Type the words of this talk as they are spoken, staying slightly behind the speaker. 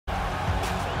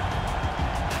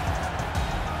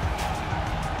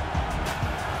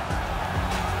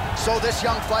So this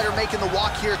young fighter making the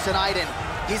walk here tonight, and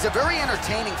he's a very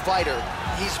entertaining fighter.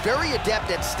 He's very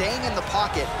adept at staying in the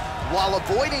pocket while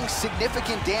avoiding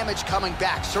significant damage coming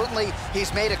back. Certainly,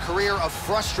 he's made a career of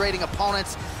frustrating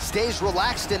opponents, stays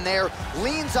relaxed in there,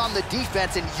 leans on the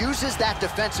defense, and uses that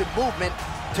defensive movement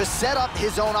to set up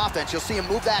his own offense. You'll see him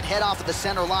move that head off of the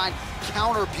center line,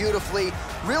 counter beautifully,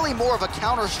 really more of a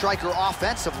counter striker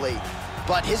offensively.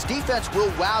 But his defense will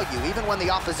wow you, even when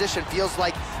the opposition feels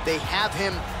like they have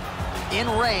him in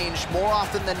range. More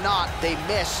often than not, they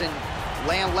miss and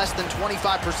land less than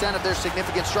 25% of their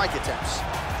significant strike attempts.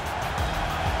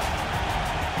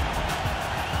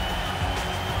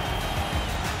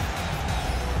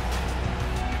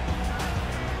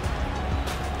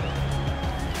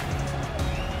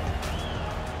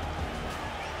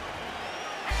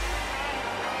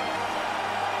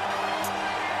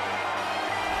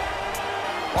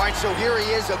 All right, so here he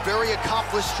is, a very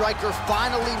accomplished striker,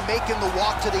 finally making the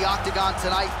walk to the octagon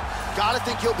tonight. Gotta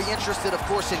think he'll be interested, of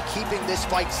course, in keeping this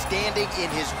fight standing in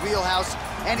his wheelhouse.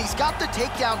 And he's got the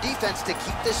takedown defense to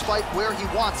keep this fight where he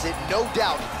wants it. No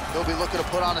doubt he'll be looking to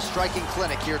put on a striking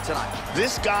clinic here tonight.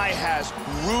 This guy has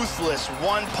ruthless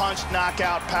one-punch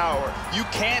knockout power. You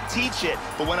can't teach it,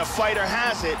 but when a fighter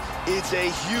has it, it's a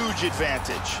huge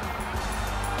advantage.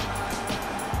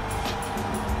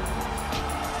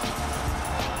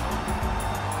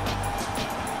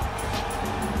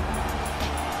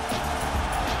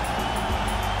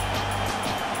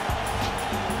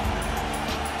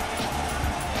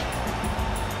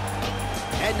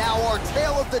 And now our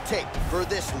tale of the tape for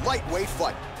this lightweight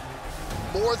fight.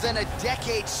 More than a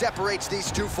decade separates these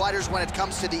two fighters when it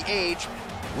comes to the age,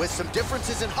 with some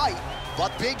differences in height,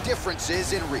 but big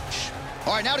differences in reach.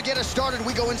 All right, now to get us started,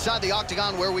 we go inside the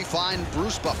octagon where we find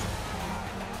Bruce Buffer.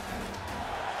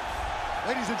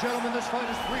 Ladies and gentlemen, this fight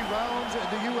is 3 rounds in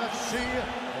the UFC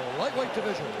lightweight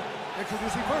division.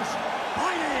 Introducing first,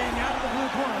 fighting out of the blue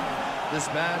corner. This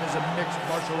man is a mixed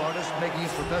martial artist making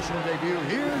his professional debut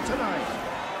here tonight.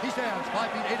 He stands 5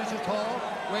 feet 8 inches tall,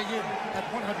 weighing in at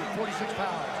 146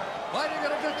 pounds. Fighting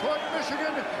out of Detroit,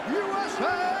 Michigan,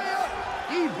 USA,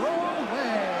 Ebro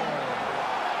Way.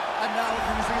 And now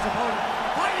introducing his opponent,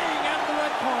 fighting out of the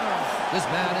red corner. This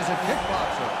man is a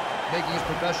kickboxer, making his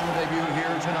professional debut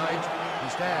here tonight. He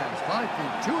stands 5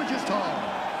 feet 2 inches tall,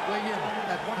 weighing in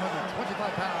at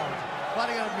 125 pounds.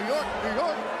 Fighting out of New York, New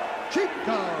York,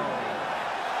 Chico.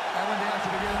 And when the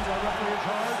action begins, our referee in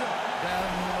charge, Dan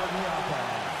Murgliata.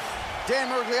 Dan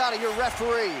Murgliata, your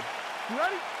referee. You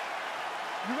ready?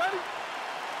 You ready?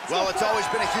 Well, it's always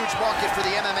been a huge market for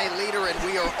the MMA leader, and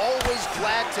we are always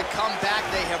glad to come back.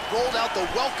 They have rolled out the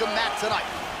welcome mat tonight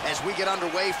as we get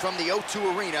underway from the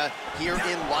O2 Arena here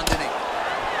in London, England.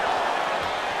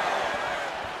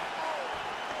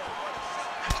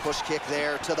 Push kick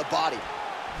there to the body.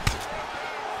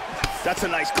 That's a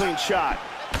nice clean shot.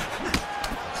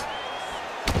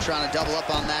 Trying to double up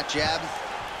on that jab.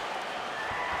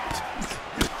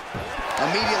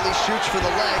 Immediately shoots for the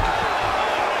leg.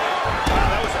 Wow,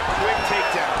 that was a quick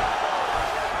takedown.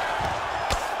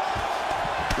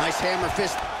 Nice hammer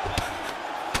fist.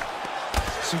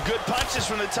 Some good punches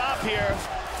from the top here.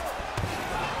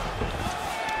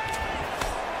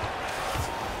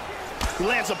 He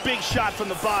lands a big shot from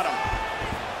the bottom.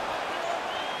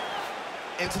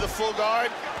 Into the full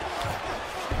guard.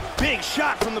 Big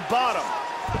shot from the bottom.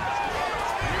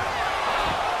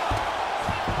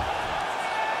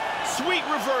 Sweet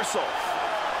reversal.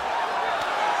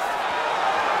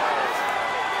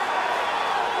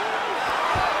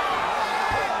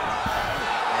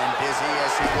 And busy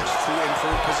as he looks to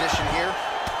improve position here.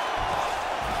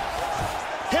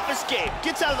 Hip escape,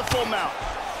 gets out of the full mount.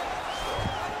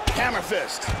 Hammer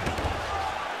fist.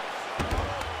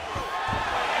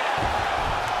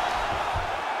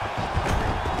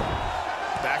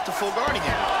 Back to full guard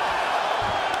again.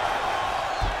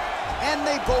 And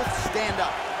they both stand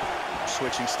up.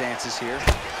 Switching stances here.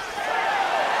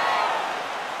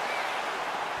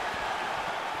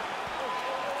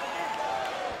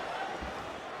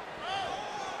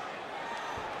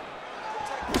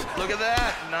 Look at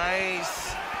that,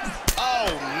 nice. Oh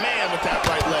man, with that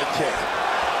right leg kick.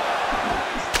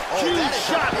 Oh, huge that is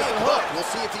shot a big with the hook. We'll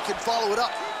see if he can follow it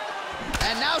up.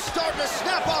 And now starting to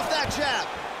snap off that jab.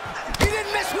 He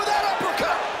didn't miss with that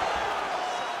uppercut.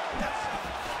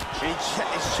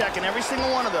 He's checking every single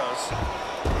one of those.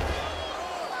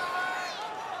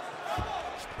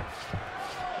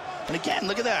 And again,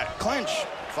 look at that, clinch.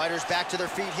 Fighters back to their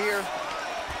feet here.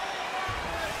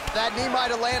 That knee might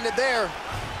have landed there.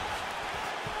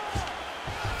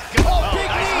 Oh, big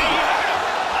nice knee!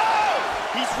 Oh,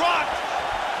 he's rocked.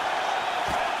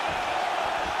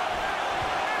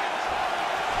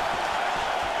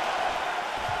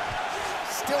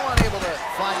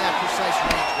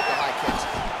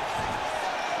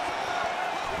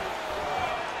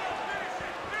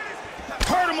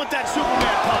 with that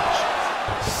Superman punch.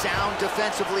 Sound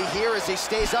defensively here as he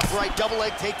stays upright. Double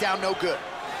leg takedown, no good.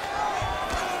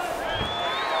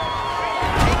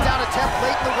 Takedown attempt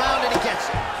late in the round, and he gets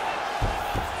it.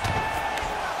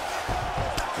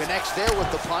 Connects there with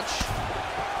the punch.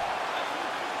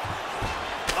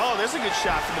 Oh, there's a good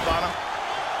shot from the bottom.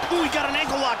 Ooh, he got an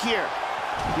ankle lock here.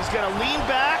 He's gonna lean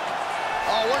back.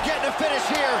 Oh, we're getting a finish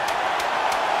here.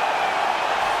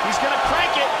 He's gonna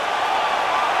crank it.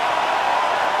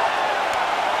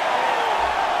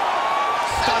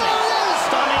 Stunning.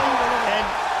 Stunning, and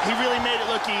he really made it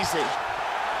look easy.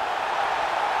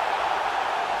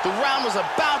 The round was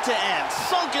about to end.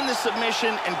 Sunk in the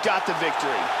submission and got the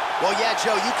victory. Well, yeah,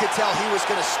 Joe, you could tell he was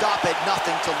going to stop at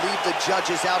nothing to leave the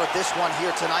judges out of this one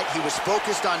here tonight. He was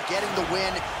focused on getting the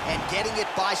win and getting it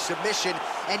by submission,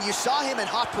 and you saw him in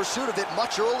hot pursuit of it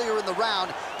much earlier in the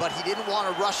round, but he didn't want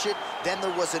to rush it. Then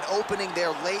there was an opening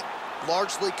there late,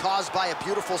 largely caused by a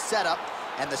beautiful setup,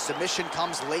 and the submission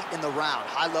comes late in the round.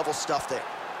 High-level stuff there.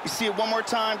 You see it one more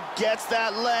time, gets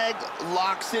that leg,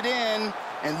 locks it in,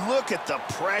 and look at the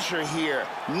pressure here.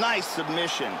 Nice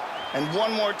submission. And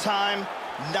one more time,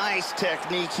 nice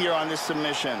technique here on this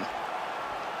submission.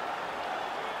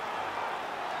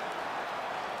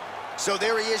 So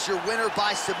there he is, your winner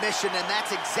by submission, and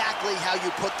that's exactly how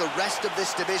you put the rest of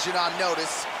this division on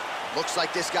notice. Looks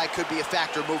like this guy could be a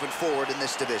factor moving forward in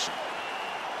this division.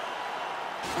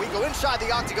 We go inside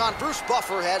the octagon. Bruce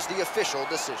Buffer has the official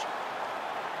decision.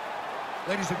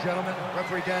 Ladies and gentlemen,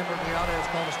 referee Dan Murgliata has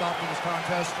called a stop to this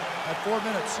contest at 4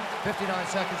 minutes, 59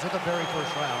 seconds of the very first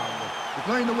round.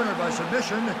 Declaring the winner by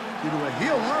submission due to a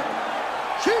heel lock,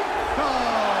 Chico!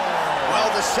 Well,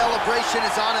 the celebration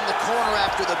is on in the corner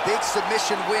after the big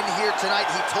submission win here tonight.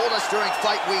 He told us during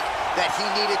fight week that he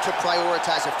needed to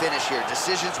prioritize a finish here.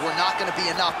 Decisions were not going to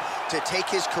be enough to take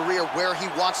his career where he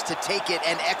wants to take it,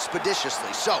 and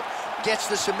expeditiously. So, gets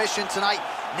the submission tonight.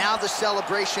 Now the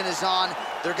celebration is on.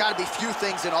 There got to be few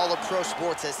things in all of pro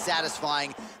sports as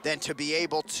satisfying than to be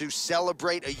able to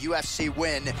celebrate a UFC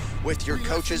win with your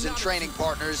coaches and training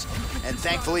partners. And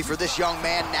thankfully for this young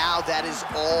man, now that is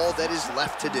all that is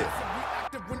left to do.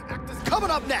 Coming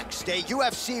up next, a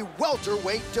UFC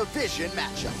welterweight division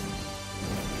matchup.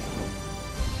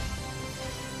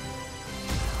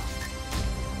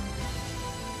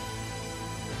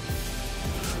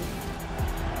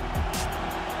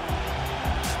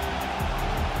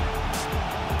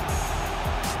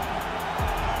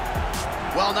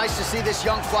 Well, nice to see this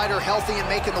young fighter healthy and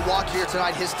making the walk here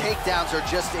tonight. His takedowns are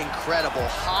just incredible.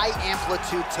 High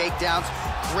amplitude takedowns,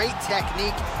 great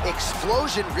technique,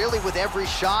 explosion really with every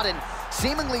shot, and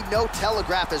seemingly no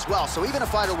telegraph as well. So even a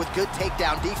fighter with good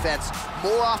takedown defense,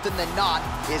 more often than not,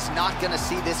 is not going to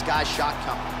see this guy's shot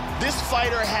coming. This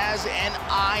fighter has an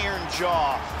iron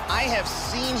jaw. I have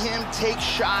seen him take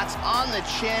shots on the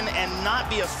chin and not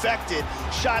be affected.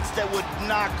 Shots that would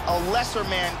knock a lesser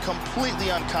man completely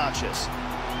unconscious.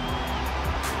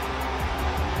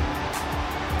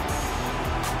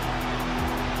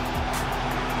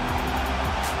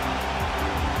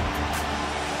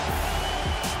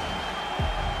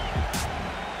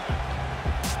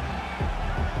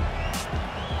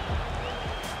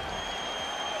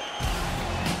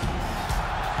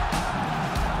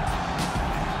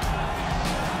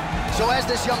 So as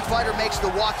this young fighter makes the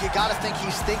walk, you gotta think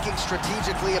he's thinking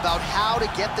strategically about how to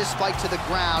get this fight to the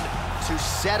ground to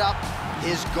set up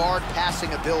his guard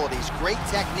passing abilities. Great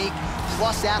technique,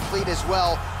 plus athlete as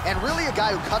well, and really a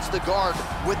guy who cuts the guard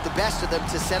with the best of them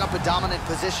to set up a dominant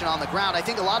position on the ground. I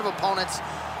think a lot of opponents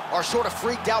are sort of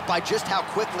freaked out by just how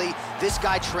quickly this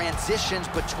guy transitions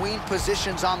between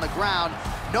positions on the ground.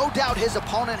 No doubt his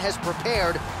opponent has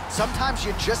prepared. Sometimes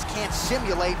you just can't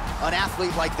simulate an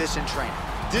athlete like this in training.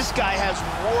 This guy has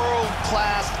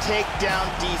world-class takedown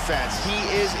defense. He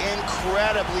is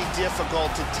incredibly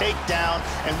difficult to take down,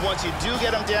 and once you do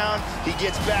get him down, he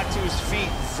gets back to his feet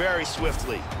very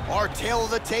swiftly. Our tale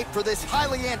of the tape for this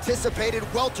highly anticipated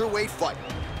welterweight fight.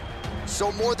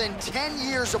 So more than 10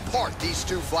 years apart, these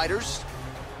two fighters.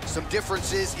 Some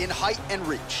differences in height and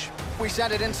reach. We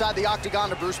send it inside the octagon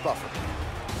to Bruce Buffer.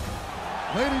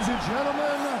 Ladies and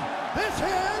gentlemen, this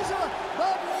is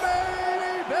the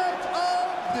main event of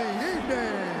the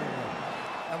evening.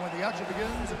 And when the action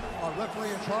begins, our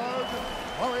referee in charge,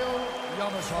 Mario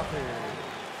Yamasaki.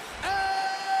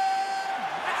 And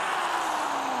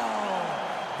now,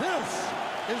 this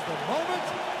is the moment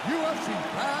UFC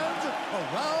fans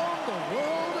around the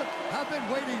world have been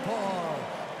waiting for.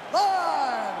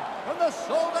 Live from the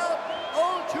sold-out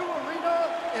O2 Arena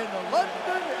in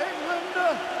London, England,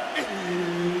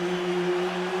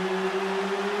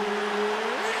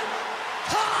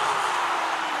 time!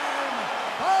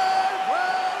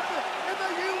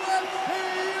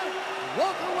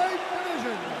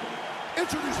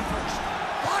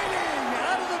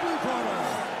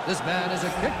 This man is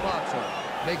a kickboxer,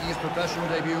 making his professional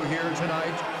debut here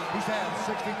tonight. He stands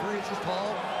 63 inches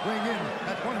tall, weighing in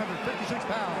at 156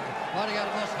 pounds, fighting out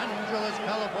of Los Angeles,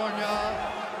 California,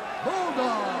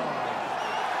 Bulldog.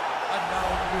 And now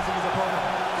introducing his opponent,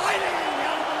 fighting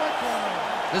out of the right corner.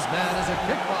 This man is a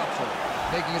kickboxer,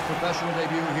 making his professional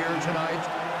debut here tonight.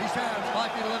 He stands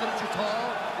 5 feet 11 inches tall,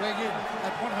 weighing in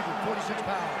at 146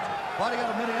 pounds, fighting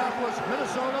out of Minneapolis,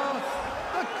 Minnesota,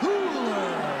 the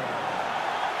Cooler.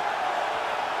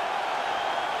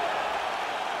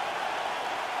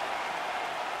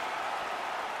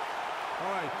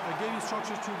 I gave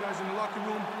instructions to you guys in the locker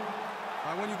room.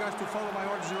 I want you guys to follow my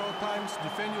orders at all times,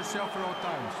 defend yourself at all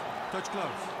times. Touch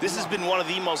gloves. This has been one of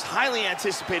the most highly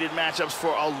anticipated matchups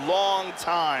for a long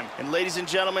time. And ladies and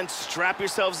gentlemen, strap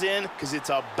yourselves in, because it's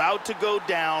about to go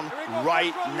down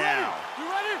right now. You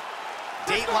ready?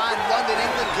 Dateline, London,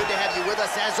 England, good to have you with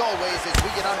us as always as we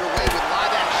get underway with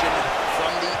live action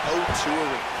from the O2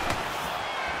 Arena.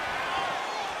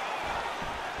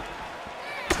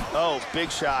 Oh, big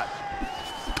shot.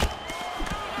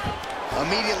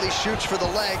 Immediately shoots for the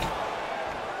leg.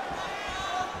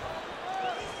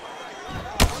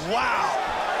 Wow,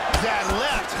 that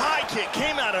left high kick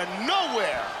came out of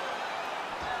nowhere.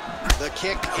 The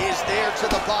kick is there to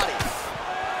the body.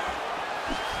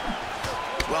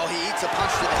 Well, he eats a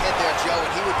punch to the head there, Joe,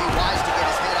 and he would be wise to get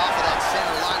his head off of that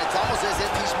center line. It's almost as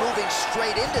if he's moving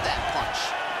straight into that punch.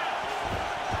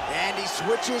 And he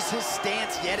switches his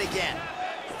stance yet again.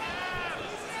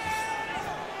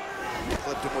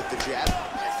 Clipped him with the jab.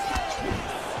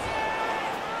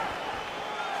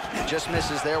 And just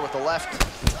misses there with the left.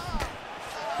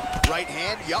 Right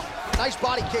hand, yup. Nice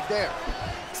body kick there.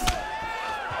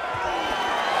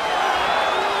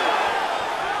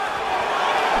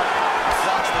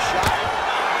 Blocks the shot.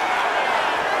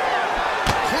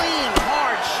 Clean,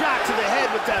 hard shot to the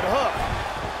head with that hook.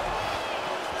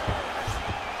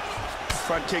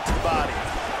 Front kick to the body.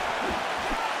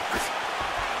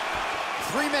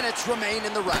 3 minutes remain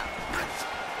in the round.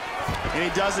 And he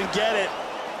doesn't get it.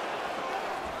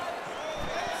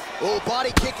 Oh,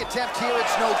 body kick attempt here,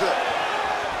 it's no good.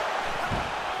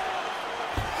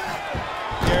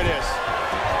 There it is.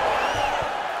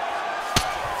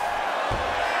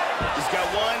 He's got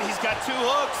one, he's got two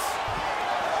hooks.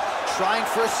 Trying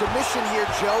for a submission here,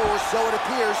 Joe, or so it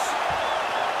appears.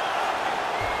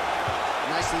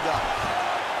 Nicely done.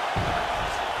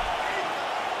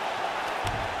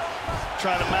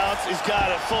 Trying to mount, he's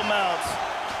got it, full mounts.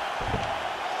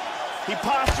 He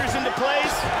postures into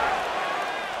place.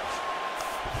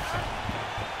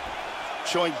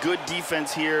 Showing good defense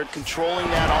here, controlling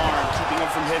that arm, keeping him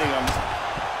from hitting him.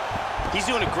 He's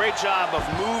doing a great job of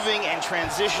moving and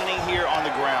transitioning here on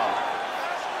the ground.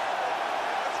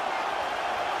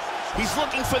 He's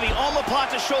looking for the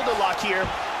omoplata shoulder lock here.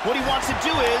 What he wants to do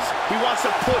is, he wants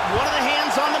to put one of the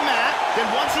hands on the mat, then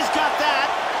once he's got that,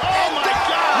 oh my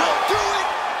God! We'll do it!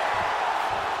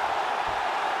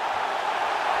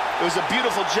 It was a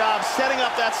beautiful job setting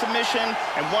up that submission,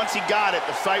 and once he got it,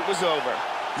 the fight was over.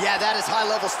 Yeah, that is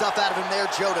high-level stuff out of him there,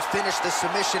 Joe, to finish the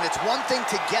submission. It's one thing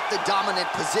to get the dominant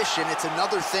position. It's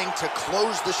another thing to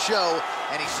close the show,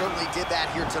 and he certainly did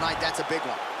that here tonight. That's a big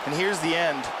one. And here's the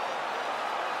end.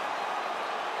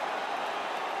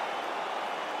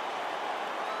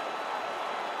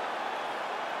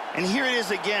 And here it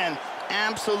is again,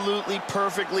 absolutely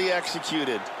perfectly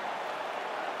executed.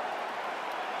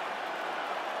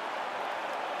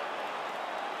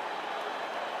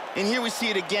 And here we see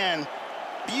it again.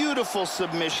 Beautiful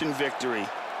submission victory.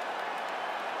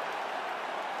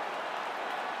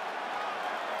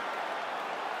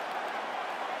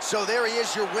 So there he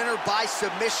is, your winner by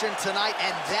submission tonight,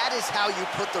 and that is how you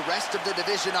put the rest of the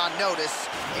division on notice.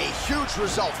 A huge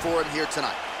result for him here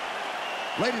tonight.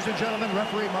 Ladies and gentlemen,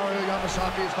 referee Mario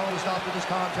Yamasaki has called a stop to this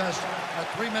contest at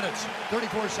 3 minutes,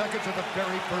 34 seconds of the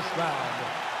very first round.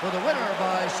 For the winner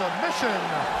by submission,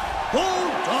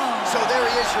 Bulldog. So there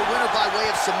he is, your winner by way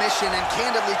of submission, and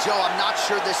candidly, Joe, I'm not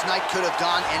sure this night could have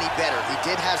gone any better. He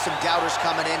did have some doubters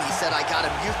coming in. He said, I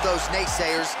gotta mute those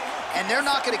naysayers, and they're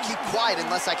not gonna keep quiet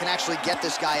unless I can actually get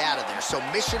this guy out of there. So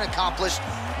mission accomplished.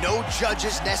 No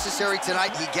judges necessary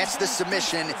tonight. He gets the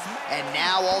submission, and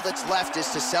now all that's left is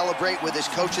to celebrate with his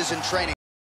coaches in training.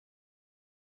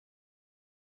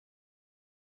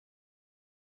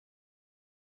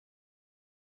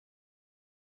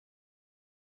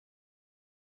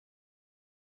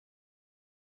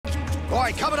 All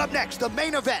right, coming up next, the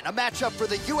main event, a matchup for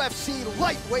the UFC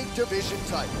lightweight division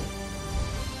title.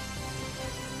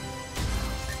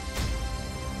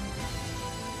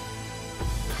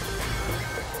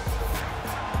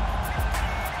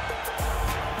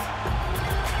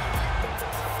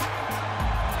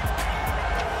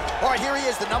 All right, here he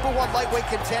is, the #1 lightweight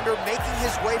contender, making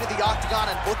his way to the octagon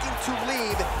and looking to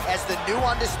leave as the new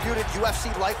undisputed UFC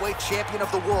lightweight champion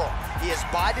of the world. He has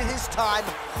bided his time,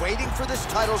 waiting for this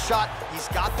title shot. He's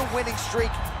got the winning streak.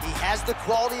 He has the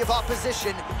quality of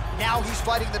opposition. Now he's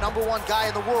fighting the #1 guy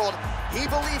in the world. He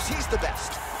believes he's the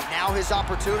best. Now his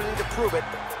opportunity to prove it,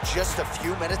 just a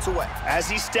few minutes away. As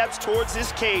he steps towards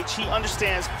this cage, he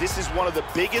understands this is one of the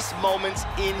biggest moments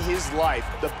in his life,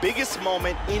 the biggest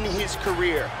moment in his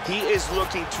career. He is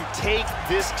looking to take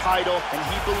this title, and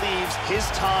he believes his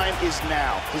time is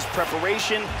now. His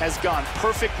preparation has gone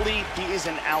perfectly. He is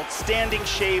in outstanding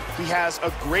shape. He has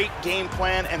a great game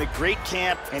plan and a great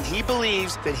camp, and he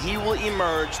believes that he will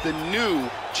emerge the new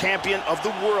champion of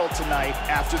the world tonight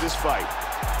after this fight.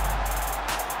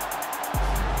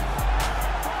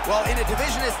 Well, in a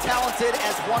division as talented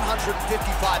as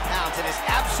 155 pounds, it is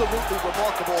absolutely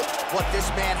remarkable what this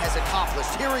man has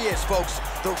accomplished. Here he is, folks,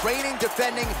 the reigning,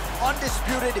 defending,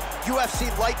 undisputed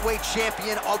UFC lightweight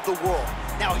champion of the world.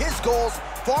 Now, his goals,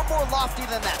 far more lofty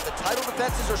than that. The title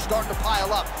defenses are starting to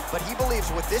pile up, but he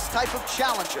believes with this type of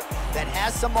challenger that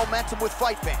has some momentum with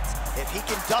fight fans, if he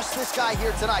can dust this guy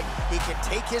here tonight, he can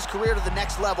take his career to the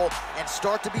next level and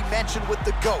start to be mentioned with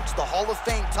the GOATs, the Hall of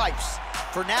Fame types.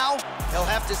 For now, he'll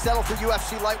have to settle for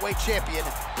UFC lightweight champion.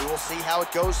 We will see how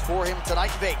it goes for him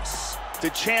tonight in Vegas. The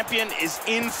champion is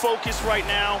in focus right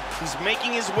now. He's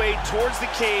making his way towards the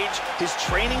cage. His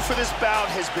training for this bout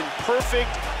has been perfect.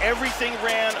 Everything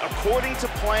ran according to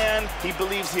plan. He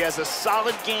believes he has a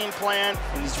solid game plan,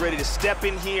 and he's ready to step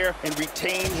in here and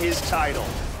retain his title.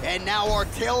 And now our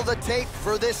tail of the tape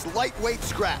for this lightweight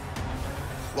scrap.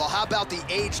 Well, how about the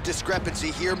age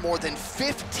discrepancy here? More than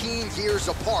 15 years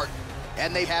apart,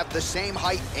 and they have the same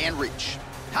height and reach.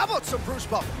 How about some Bruce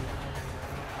Buffer?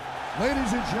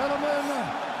 Ladies and gentlemen,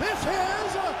 this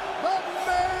is the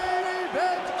main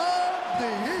event of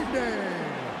the evening.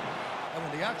 And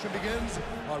when the action begins,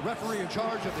 our referee in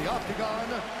charge of the octagon,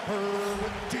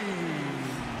 Freddy.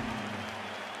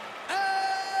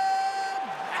 And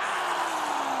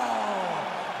now,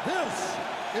 this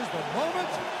is the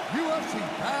moment UFC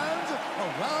fans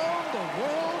around the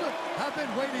world have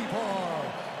been waiting for.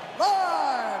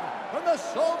 Live from the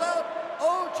sold-out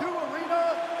O2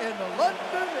 Arena in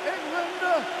London, England,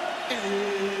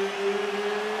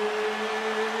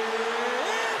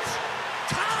 it's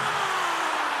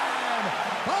time!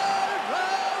 5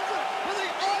 rounds for the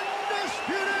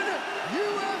undisputed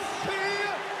UFC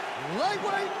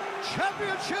Lightweight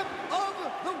Championship of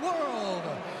the world.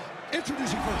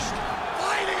 Introducing first,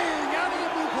 fighting out of the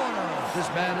blue corner. This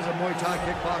man is a Muay Thai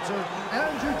kickboxer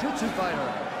and jiu-jitsu fighter,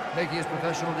 making his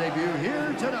professional debut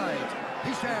here tonight.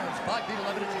 He stands 5 feet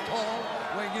 11 inches tall,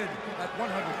 weighing in at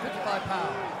 155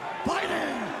 pounds.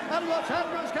 Fighting out of Los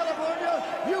Angeles, California,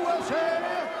 USA,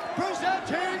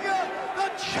 presenting the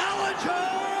challenger,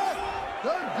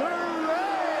 the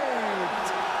Great.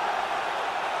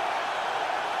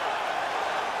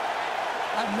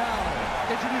 And now,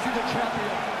 introducing the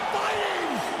champion,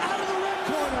 fighting out of the red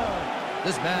corner.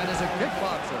 This man is a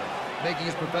kickboxer, making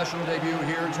his professional debut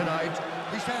here tonight.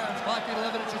 He stands 5 feet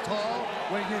 11 inches tall,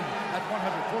 weighing in at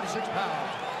 146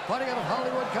 pounds. Fighting out of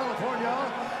Hollywood, California,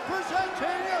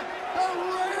 presenting the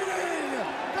reigning,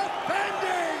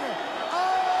 defending,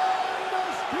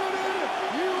 undisputed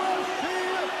UFC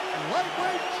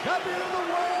lightweight champion of the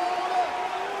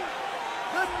world,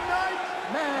 the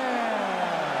Nightmare.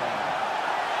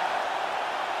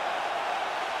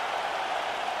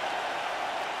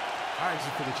 All right, this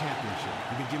is for the championship.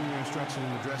 You've been giving your instructions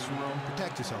in the dressing room.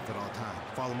 Protect yourself at all times.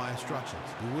 Follow my instructions.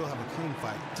 We will have a clean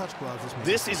fight. Touch gloves.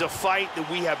 This is a fight that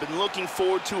we have been looking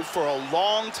forward to for a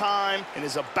long time and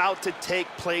is about to take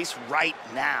place right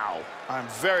now. I'm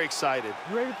very excited.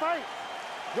 You ready to fight?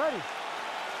 Ready.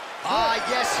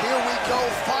 Yes, here we go.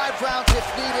 5 rounds if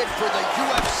needed for the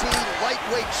UFC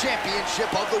Lightweight Championship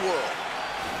of the world.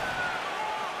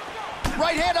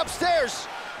 Right hand upstairs.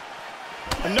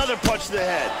 Another punch to the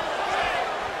head.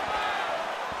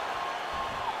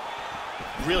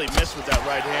 Really missed with that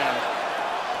right hand.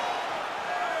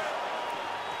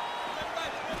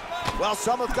 Well,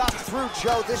 some have gotten through,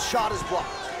 Joe. This shot is blocked.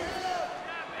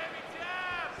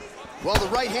 Well, the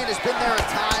right hand has been there at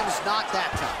times, not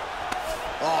that time.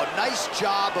 Oh, nice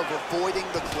job of avoiding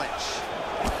the clinch.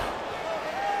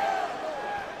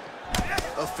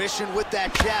 Efficient with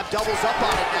that jab, doubles up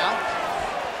on it now.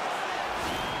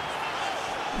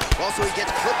 Also, he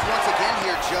gets clipped once again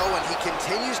here, Joe, and he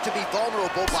continues to be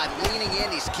vulnerable by leaning in.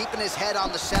 He's keeping his head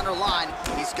on the center line.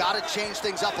 He's got to change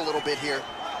things up a little bit here.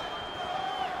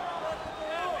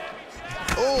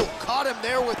 Oh, caught him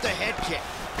there with the head kick.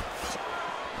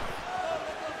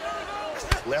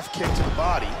 Left kick to the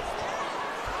body.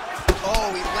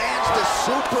 Oh, he lands the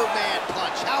Superman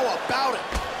punch. How about it?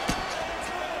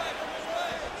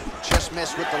 Just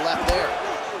missed with the left there.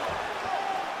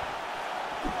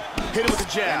 Hit him with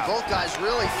the jab. And both guys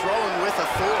really throwing with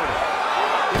authority.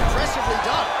 Impressively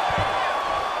done.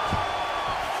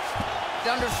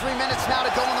 Under 3 minutes now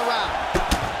to go in the round.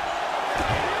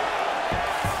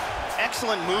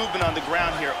 Excellent movement on the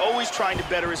ground here, always trying to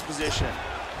better his position.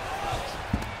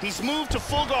 He's moved to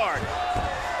full guard.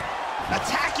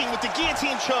 Attacking with the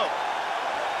guillotine choke.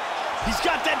 He's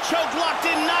got that choke locked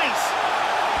in nice.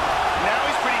 Now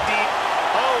he's pretty deep.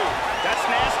 Oh, that's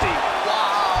nasty.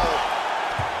 Wow.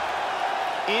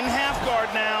 In half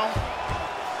guard now.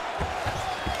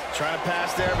 Trying to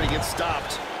pass there, but he gets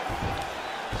stopped.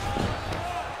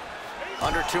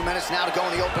 Under 2 minutes now to go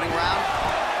in the opening round.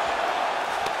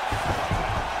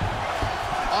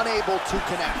 Unable to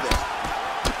connect there.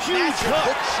 Huge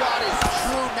hook shot is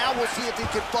true. Now we'll see if he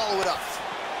can follow it up.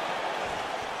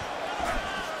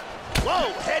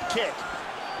 Whoa, head kick.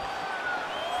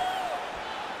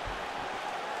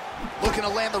 Looking to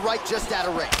land the right just out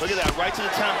of range. Look at that, right to the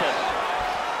temple.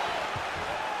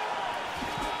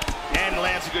 And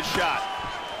lands a good shot.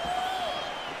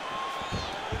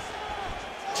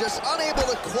 Just unable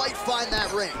to quite find that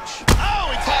range.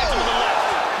 Oh, he tagged him with the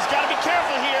left. He's got to be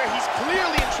careful here. He's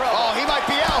clearly in trouble. Oh, he might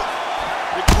be out.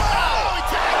 Whoa, he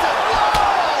tagged him. Whoa!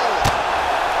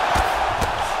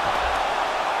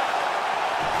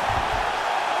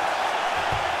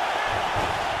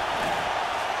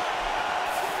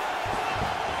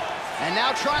 And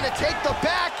now trying to take the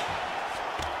back.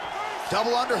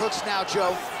 Double underhooks now,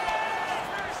 Joe.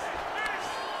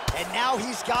 And now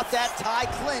he's got that tie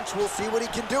clinch. We'll see what he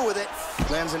can do with it.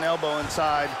 Lands an elbow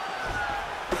inside.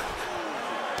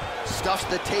 Stuffs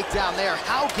the takedown there.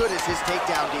 How good is his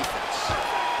takedown defense?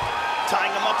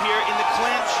 Tying him up here in the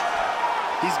clinch.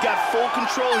 He's got full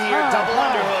control here. Double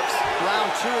underhooks. Round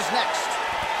 2 is next.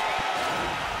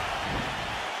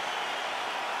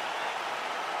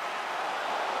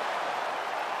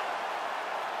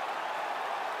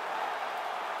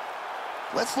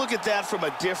 Let's look at that from a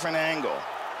different angle.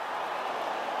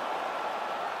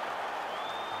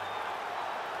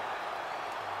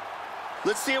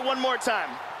 Let's see it one more time.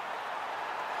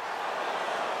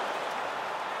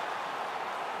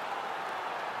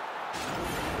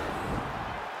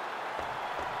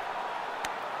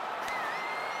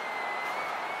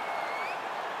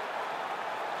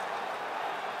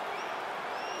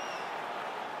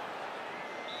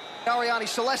 Ariane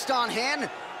Celeste on hand.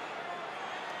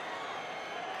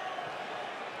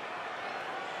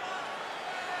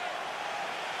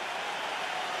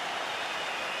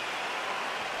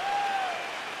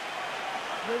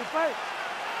 Ready to fight?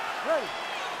 Ready.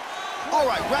 All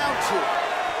right, round 2.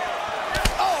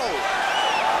 Oh!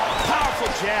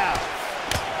 Powerful jab.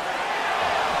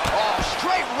 Oh,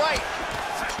 straight right.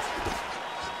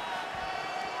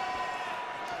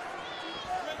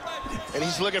 And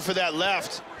he's looking for that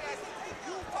left.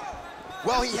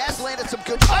 Well, he has landed some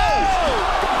good shots. Oh!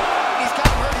 He's got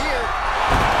him hurt here.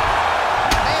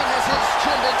 Man, has his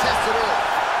chin been tested early.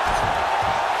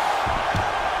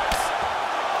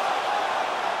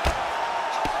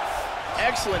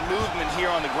 Excellent movement here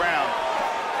on the ground.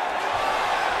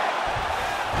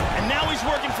 And now he's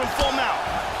working from full mount.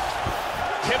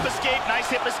 Hip escape,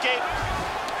 nice hip escape.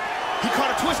 He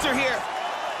caught a twister here.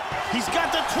 He's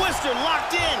got the twister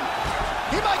locked in.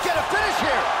 He might get a finish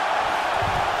here.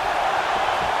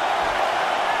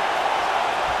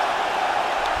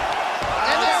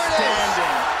 And there it is.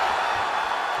 Outstanding.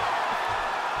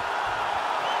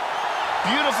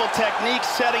 Beautiful technique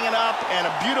setting it up and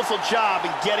a beautiful job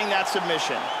in getting that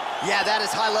submission. Yeah, that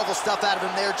is high-level stuff out of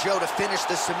him there, Joe, to finish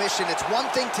the submission. It's one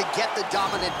thing to get the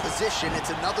dominant position. It's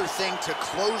another thing to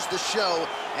close the show,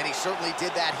 and he certainly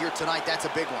did that here tonight. That's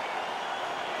a big one.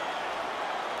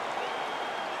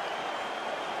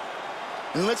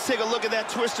 And let's take a look at that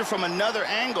twister from another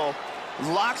angle.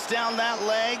 Locks down that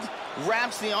leg,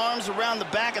 wraps the arms around the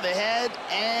back of the head,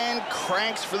 and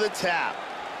cranks for the tap.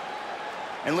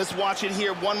 And let's watch it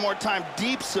here one more time.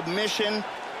 Deep submission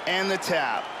and the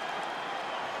tap.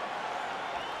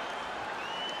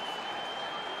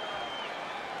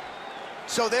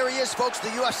 So there he is, folks, the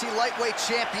UFC lightweight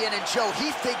champion. And Joe, he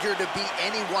figured to beat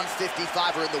any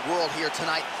 155er in the world here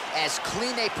tonight. As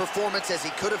clean a performance as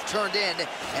he could have turned in,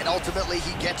 and ultimately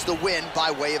he gets the win by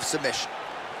way of submission.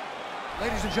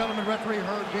 Ladies and gentlemen, referee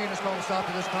Herb Dean has called a stop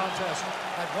to this contest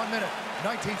at 1 minute,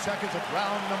 19 seconds of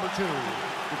round number 2.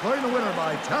 Declaring the winner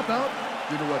by tap out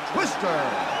due to a twister.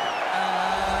 And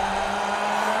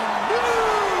new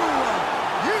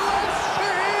UFC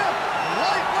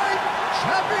lightweight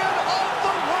champion.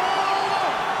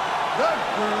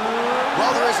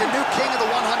 Well, there is a new king of the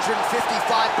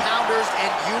 155-pounders,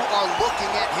 and you are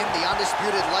looking at him, the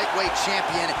undisputed lightweight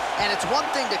champion. And it's one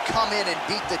thing to come in and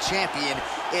beat the champion.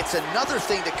 It's another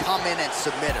thing to come in and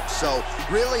submit him. So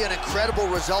really an incredible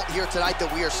result here tonight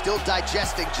that we are still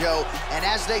digesting, Joe. And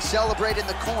as they celebrate in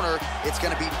the corner, it's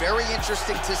going to be very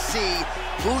interesting to see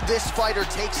who this fighter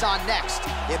takes on next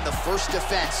in the first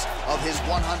defense of his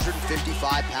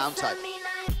 155-pound title.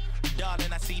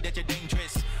 Darling, I see that you're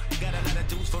dangerous. Got a lot of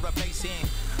dudes for a place in.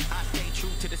 I stay true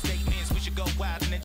to the statements. We should go wild and